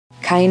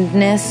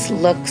Kindness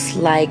looks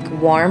like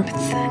warmth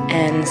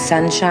and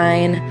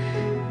sunshine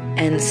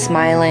and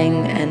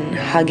smiling and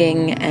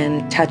hugging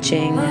and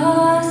touching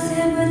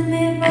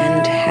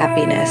and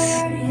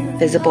happiness.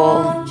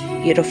 Visible,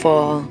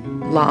 beautiful,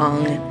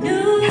 long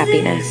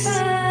happiness.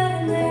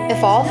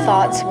 If all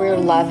thoughts were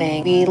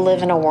loving, we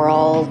live in a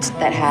world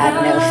that had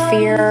no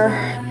fear,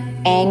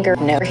 anger,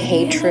 no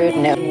hatred,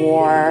 no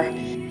war.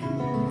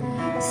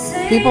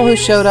 People who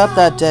showed up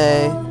that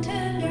day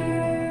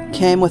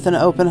came with an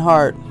open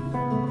heart.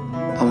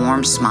 A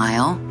warm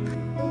smile,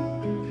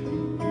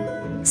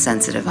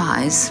 sensitive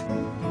eyes.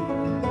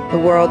 The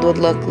world would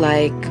look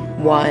like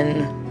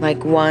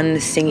one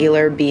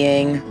singular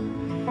being,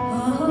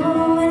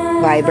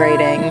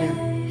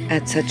 vibrating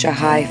at such a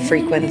high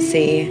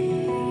frequency.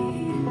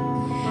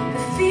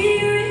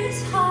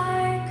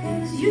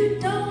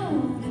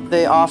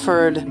 They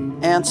offered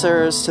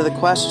answers to the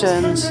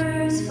questions.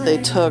 They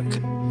took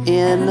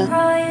in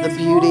the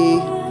beauty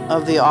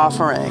of the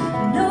offering.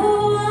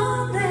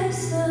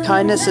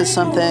 Kindness is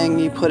something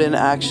you put in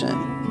action.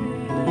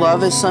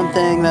 Love is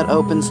something that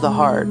opens the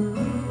heart.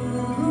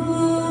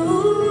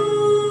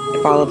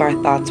 If all of our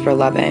thoughts were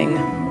loving,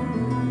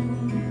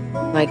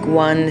 like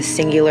one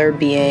singular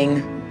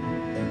being,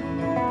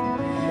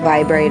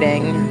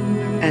 vibrating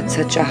at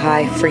such a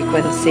high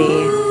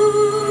frequency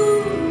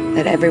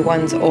that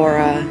everyone's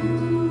aura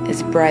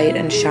is bright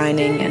and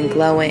shining and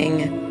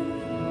glowing,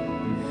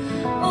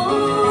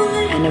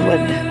 and it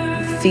would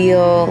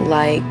feel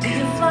like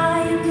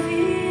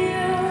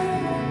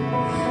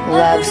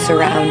love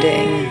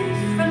surrounding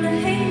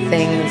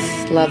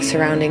things, love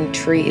surrounding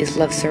trees,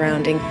 love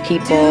surrounding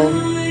people.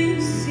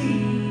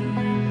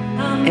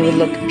 It would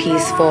look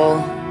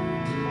peaceful.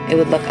 It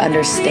would look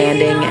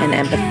understanding and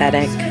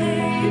empathetic.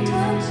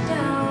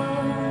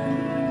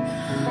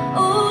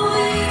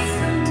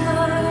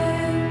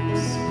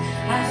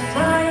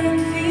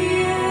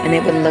 And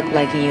it would look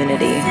like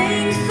unity.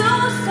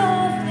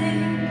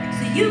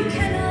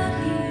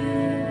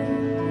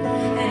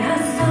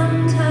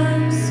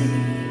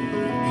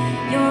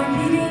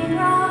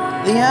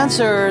 The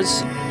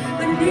answers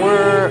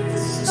were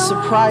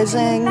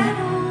surprising,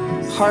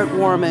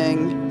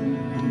 heartwarming,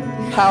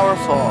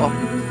 powerful,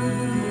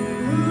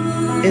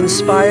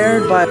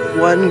 inspired by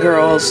one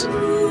girl's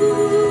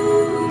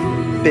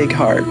big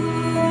heart.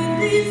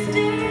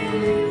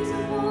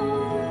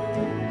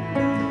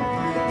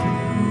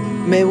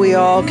 May we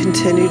all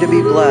continue to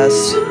be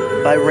blessed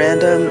by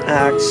random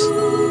acts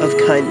of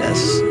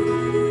kindness.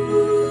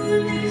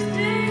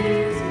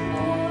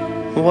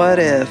 What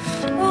if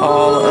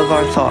all of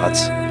our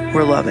thoughts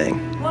were loving?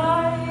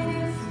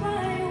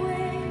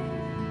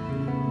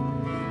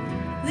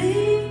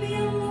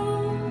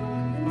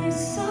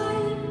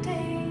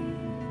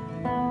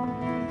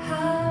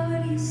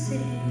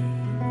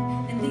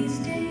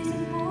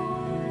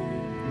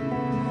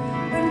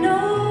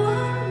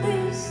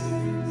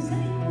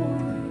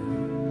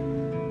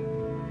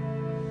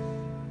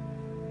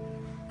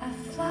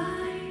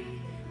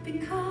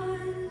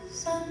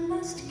 Because I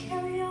must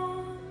carry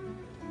on,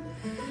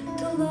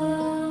 to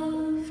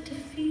love, to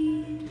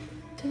feed,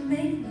 to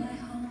make my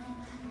home,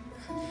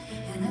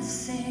 and I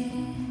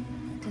sing.